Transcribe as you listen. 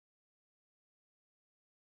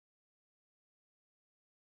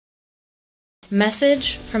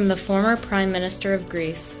Message from the former Prime Minister of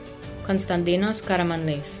Greece, Konstantinos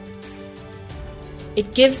Karamanlis.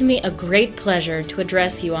 It gives me a great pleasure to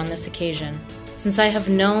address you on this occasion, since I have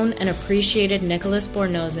known and appreciated Nicolas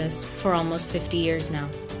Bornozis for almost 50 years now.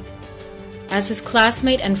 As his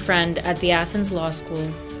classmate and friend at the Athens Law School,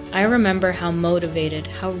 I remember how motivated,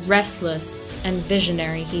 how restless, and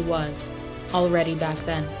visionary he was, already back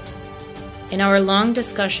then. In our long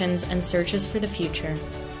discussions and searches for the future,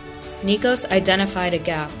 Nikos identified a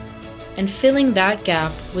gap, and filling that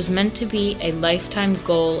gap was meant to be a lifetime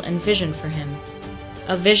goal and vision for him,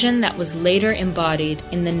 a vision that was later embodied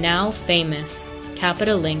in the now famous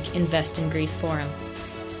Capital Link Invest in Greece Forum.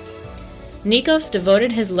 Nikos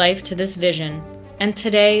devoted his life to this vision, and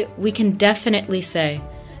today we can definitely say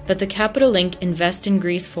that the Capital Link Invest in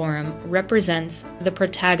Greece Forum represents the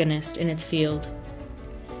protagonist in its field.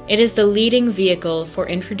 It is the leading vehicle for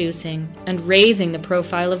introducing and raising the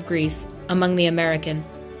profile of Greece among the American,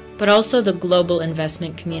 but also the global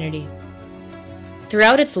investment community.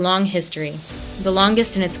 Throughout its long history, the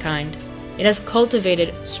longest in its kind, it has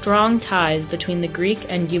cultivated strong ties between the Greek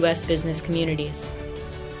and U.S. business communities.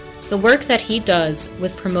 The work that he does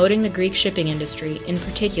with promoting the Greek shipping industry in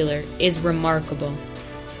particular is remarkable.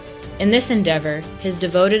 In this endeavor, his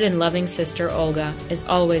devoted and loving sister Olga is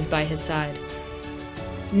always by his side.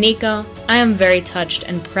 Nico, I am very touched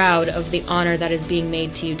and proud of the honor that is being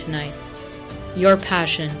made to you tonight. Your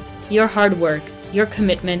passion, your hard work, your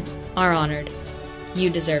commitment are honored. You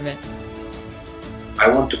deserve it. I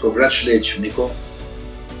want to congratulate you, Nico,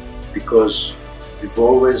 because you've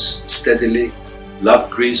always steadily loved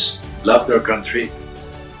Greece, loved our country,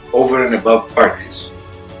 over and above parties,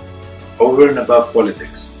 over and above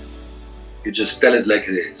politics. You just tell it like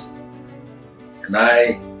it is. And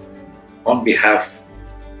I, on behalf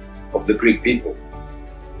of the Greek people,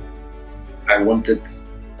 I wanted to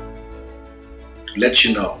let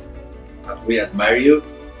you know that we admire you,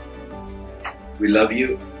 we love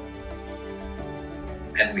you,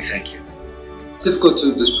 and we thank you. It's difficult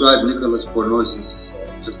to describe Nicolas Bornozis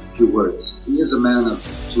in just a few words. He is a man of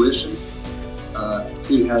tuition.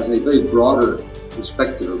 He has a very broader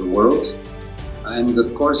perspective of the world, and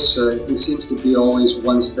of course he seems to be always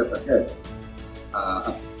one step ahead.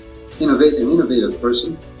 An innovative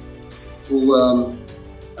person who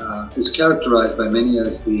is characterized by many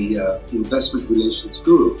as the investment relations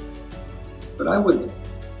guru. But I would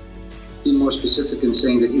be more specific in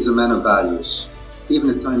saying that he's a man of values.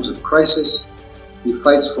 Even in times of crisis, he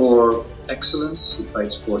fights for excellence, he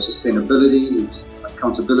fights for sustainability,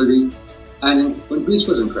 accountability. And when Greece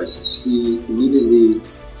was in crisis, he immediately,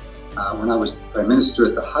 when I was Prime Minister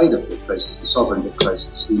at the height of the crisis, the sovereign debt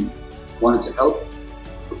crisis, he wanted to help.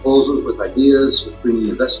 Proposals with ideas, with bringing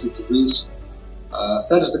investment to Greece.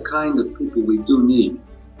 That is the kind of people we do need,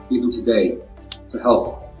 even today, to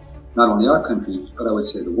help not only our country, but I would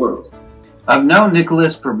say the world. I've known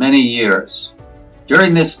Nicolas for many years.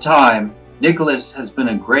 During this time, Nicolas has been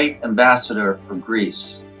a great ambassador for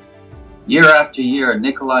Greece. Year after year,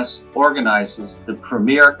 Nicolas organizes the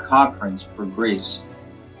premier conference for Greece,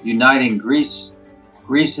 uniting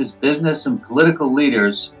Greece's business and political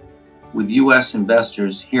leaders with U.S.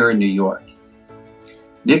 investors here in New York.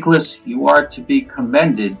 Nicolas, you are to be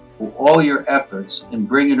commended for all your efforts in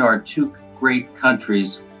bringing our two great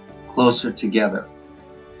countries closer together.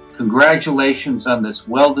 Congratulations on this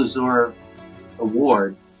well-deserved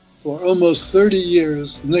award. For almost 30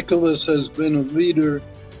 years, Nicolas has been a leader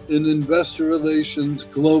in investor relations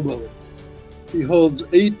globally. He holds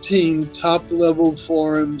 18 top-level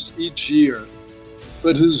forums each year,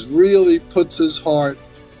 but has really puts his heart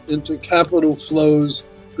into capital flows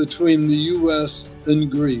between the U.S.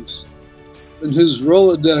 and Greece. And his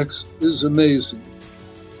Rolodex is amazing.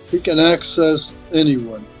 He can access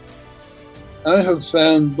anyone. I have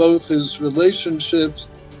found both his relationships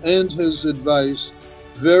and his advice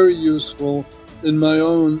very useful in my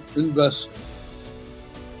own investment.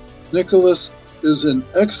 Nicolas is an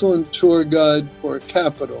excellent tour guide for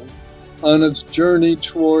capital on its journey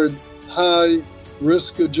toward high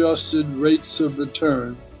risk-adjusted rates of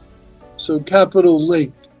return. So Capital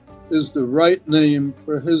Link is the right name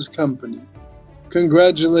for his company.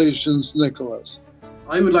 Congratulations, Nicolas.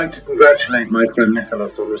 I would like to congratulate my friend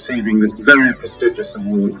Nicolas on receiving this very prestigious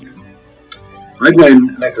award. I've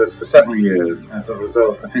known Nicolas for several years as a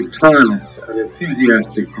result of his tireless and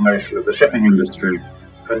enthusiastic promotion of the shipping industry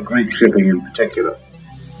and Greek shipping in particular.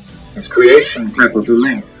 His creation, Capital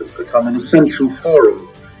Link, has become an essential forum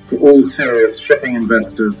for all serious shipping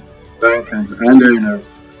investors, bankers and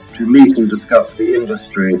owners to meet and discuss the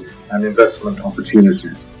industry and investment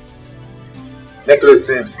opportunities.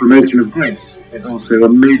 Nicolas's promotion of Greece is also a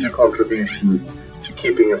major contribution to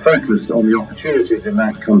keeping a focus on the opportunities in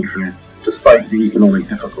that country despite the economic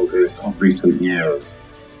difficulties of recent years.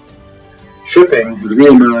 Shipping has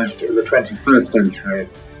re-emerged in the 21st century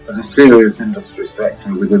as a serious industry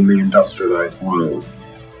sector within the industrialized world.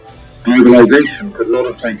 Globalization could not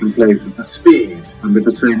have taken place at the speed and with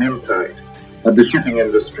the same impact had the shipping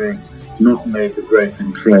industry not made the growth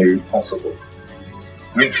in trade possible.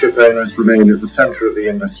 Greek ship owners remain at the center of the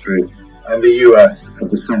industry and the US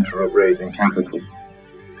at the center of raising capital.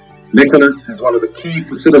 Nicolas is one of the key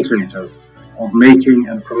facilitators of making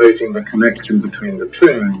and promoting the connection between the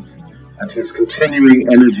two, and his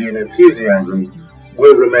continuing energy and enthusiasm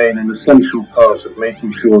will remain an essential part of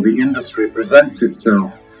making sure the industry presents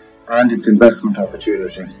itself and its investment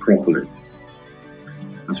opportunities properly.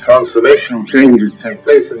 As transformational changes take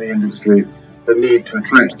place in the industry, the need to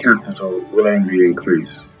attract capital will only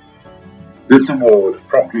increase. This award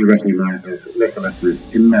properly recognizes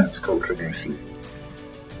Nicolas's immense contribution.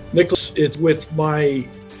 Nicolas, it's with my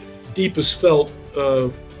deepest felt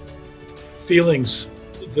feelings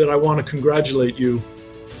that I want to congratulate you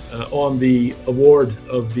on the award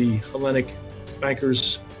of the Hellenic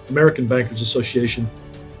American Bankers Association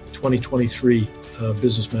 2023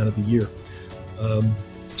 Businessman of the Year.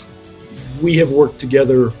 We have worked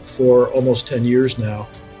together for almost 10 years now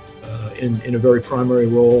in a very primary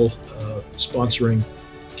role, sponsoring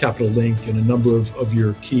Capital Link and a number of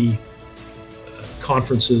your key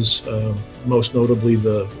conferences, most notably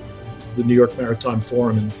the New York Maritime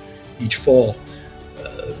Forum in each fall.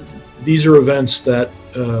 These are events that,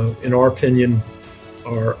 in our opinion,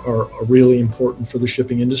 are really important for the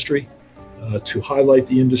shipping industry, to highlight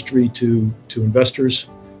the industry to investors,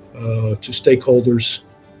 to stakeholders,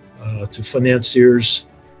 to financiers,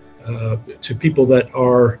 to people that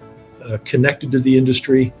are connected to the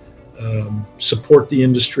industry, support the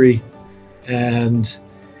industry, and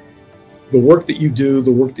the work that you do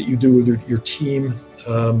with your team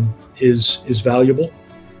is valuable,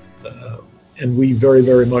 and we very,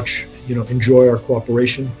 very much enjoy our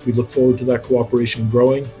cooperation. We look forward to that cooperation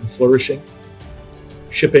growing and flourishing.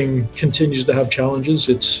 Shipping continues to have challenges.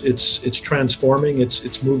 It's transforming.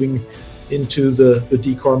 It's moving into the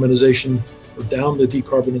decarbonization or down the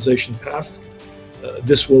decarbonization path.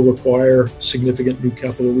 This will require significant new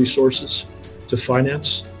capital resources to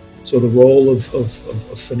finance. So the role of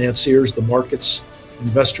financiers, the markets,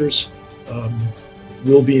 investors,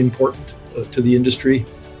 will be important to the industry,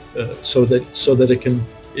 so that it can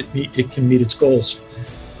meet its goals.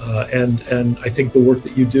 And I think the work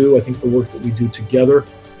that you do, I think the work that we do together,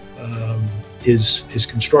 is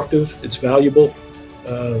constructive. It's valuable,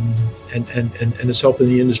 and it's helping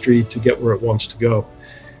the industry to get where it wants to go.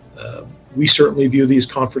 We certainly view these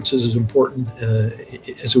conferences as important,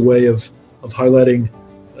 as a way of highlighting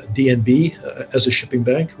DNB as a shipping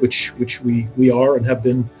bank, which we are and have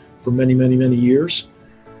been for many years.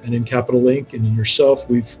 And in Capital Link and in yourself,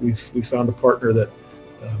 we've found a partner that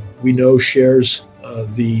we know shares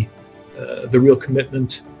the real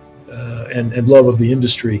commitment and love of the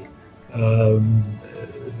industry,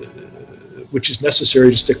 which is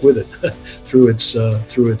necessary to stick with it through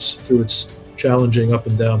its challenging up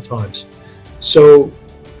and down times. So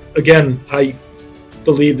again, I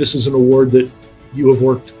believe this is an award that you have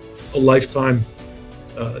worked a lifetime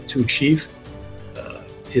to achieve.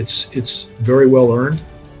 It's very well earned.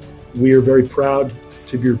 We are very proud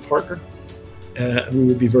to be your partner, and we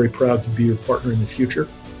will be very proud to be your partner in the future.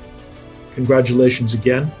 Congratulations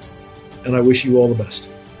again, and I wish you all the best.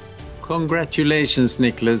 Congratulations,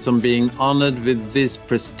 Nicolas, on being honored with this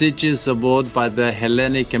prestigious award by the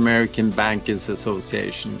Hellenic American Bankers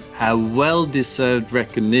Association, a well-deserved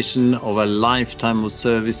recognition of a lifetime of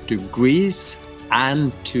service to Greece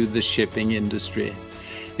and to the shipping industry.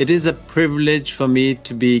 It is a privilege for me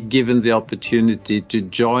to be given the opportunity to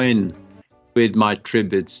join with my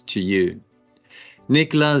tributes to you.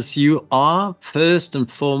 Nicolas, you are first and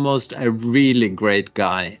foremost a really great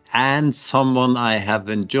guy and someone I have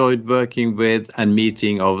enjoyed working with and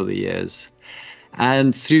meeting over the years.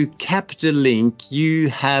 And through Capital Link, you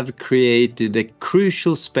have created a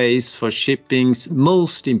crucial space for shipping's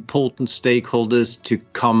most important stakeholders to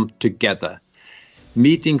come together.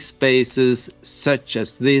 Meeting spaces such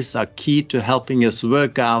as this are key to helping us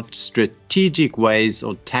work out strategic ways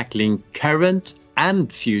of tackling current and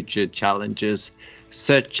future challenges,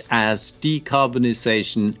 such as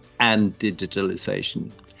decarbonization and digitalization.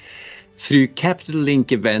 Through Capital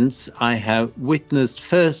Link events, I have witnessed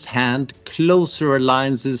firsthand closer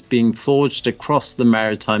alliances being forged across the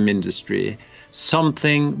maritime industry,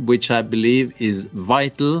 something which I believe is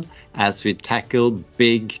vital as we tackle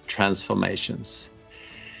big transformations.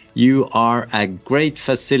 You are a great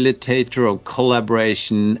facilitator of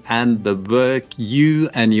collaboration, and the work you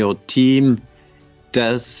and your team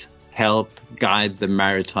does help guide the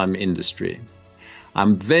maritime industry.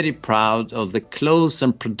 I'm very proud of the close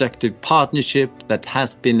and productive partnership that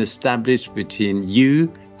has been established between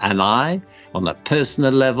you and I on a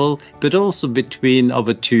personal level, but also between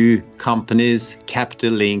our two companies,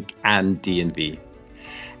 Capital Link and DNV.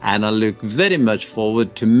 And I look very much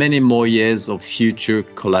forward to many more years of future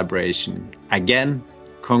collaboration. Again,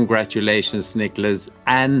 congratulations, Nicolas,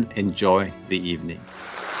 and enjoy the evening.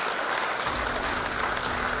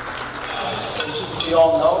 We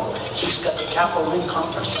all know he's got the Capital Link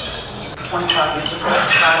conference 25 years ago.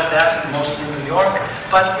 Started that mostly in New York,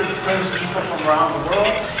 but it brings people from around the world.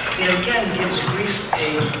 It again gives Greece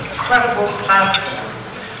a credible platform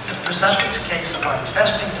to present its case about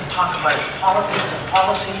investing, to talk about its politics and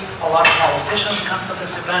policies. A lot of politicians come to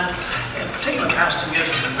this event. In particular, the past 2 years,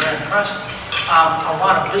 I've been very impressed. A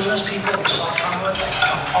lot of business people, we saw some of it,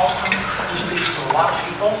 like Paulson, who speaks to a lot of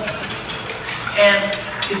people. And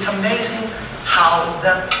it's amazing how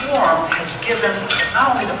that forum has given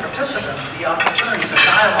not only the participants the opportunity to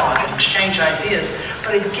dialogue and exchange ideas,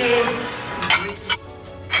 but it gave Greece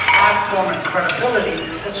platform and credibility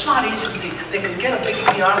that's not easy. They could get a big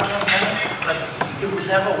PR campaign, but it would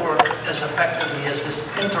never work as effectively as this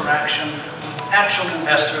interaction with actual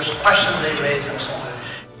investors, questions they raise, and so on.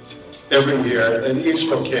 Every year, at each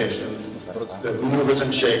location, the movers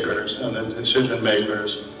and shakers and the decision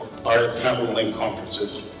makers are at Capital Link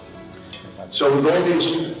conferences. So with all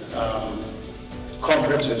these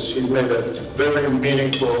conferences, he made a very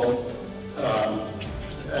meaningful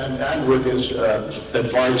and with his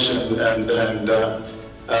advice and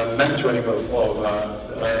mentoring of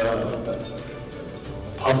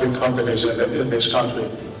public companies in this country,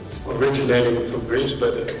 originating from Greece,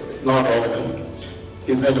 but not only.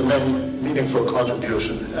 He made a meaningful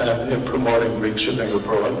contribution in promoting Greek shipping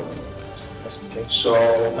abroad. So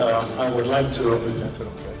I would like to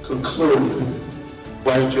conclude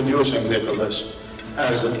by introducing Nicolas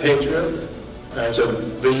as a patriot, as a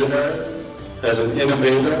visionary, as an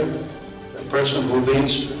innovator, a person who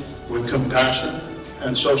leads with compassion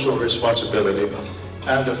and social responsibility,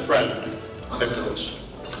 and a friend, Nicolas.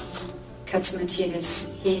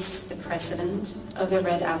 Katsmatidis, he's the president of the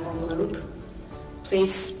Red Apple Group.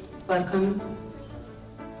 Please welcome.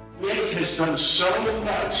 Nick has done so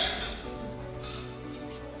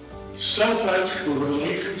much for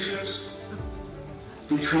relationships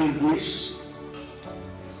between Greece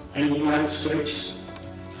and the United States.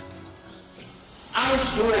 I was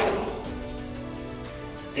born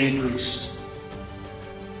in Greece.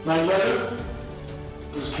 My mother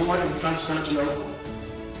was born in Constantinople.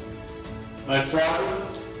 My father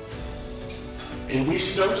in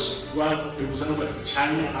Mistos, while it was under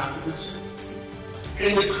Italian occupancy.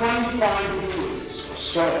 In the 25 years or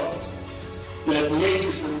so that Nick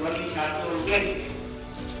has been running Capital Link,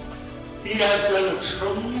 he has done a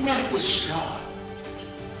tremendous job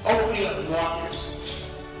opening up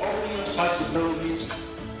markets, opening up possibilities,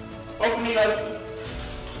 opening up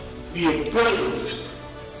the ability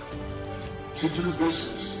to do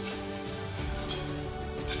business.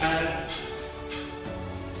 And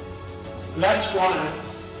that's why,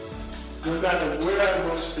 no matter where I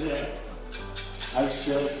was today, I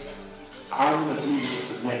said, I'm going to be here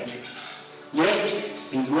for Nick. Nick,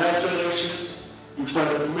 congratulations. You've done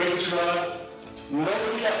a great job.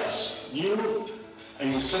 Nobody else, you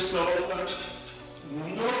and your sister Olga,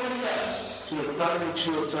 nobody else could have done what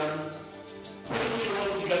you have done. Putting it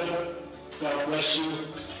all together, God bless you,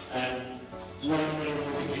 and many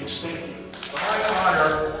more things. Thank you. My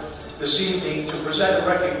honor this evening to present a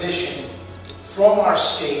recognition from our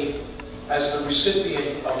state as the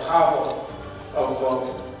recipient of HABA,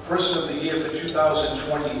 of Person of the Year for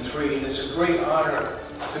 2023. And it's a great honor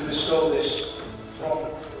to bestow this from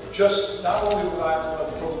just not only Rhode Island, but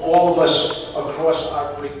from all of us across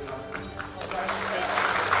our great country.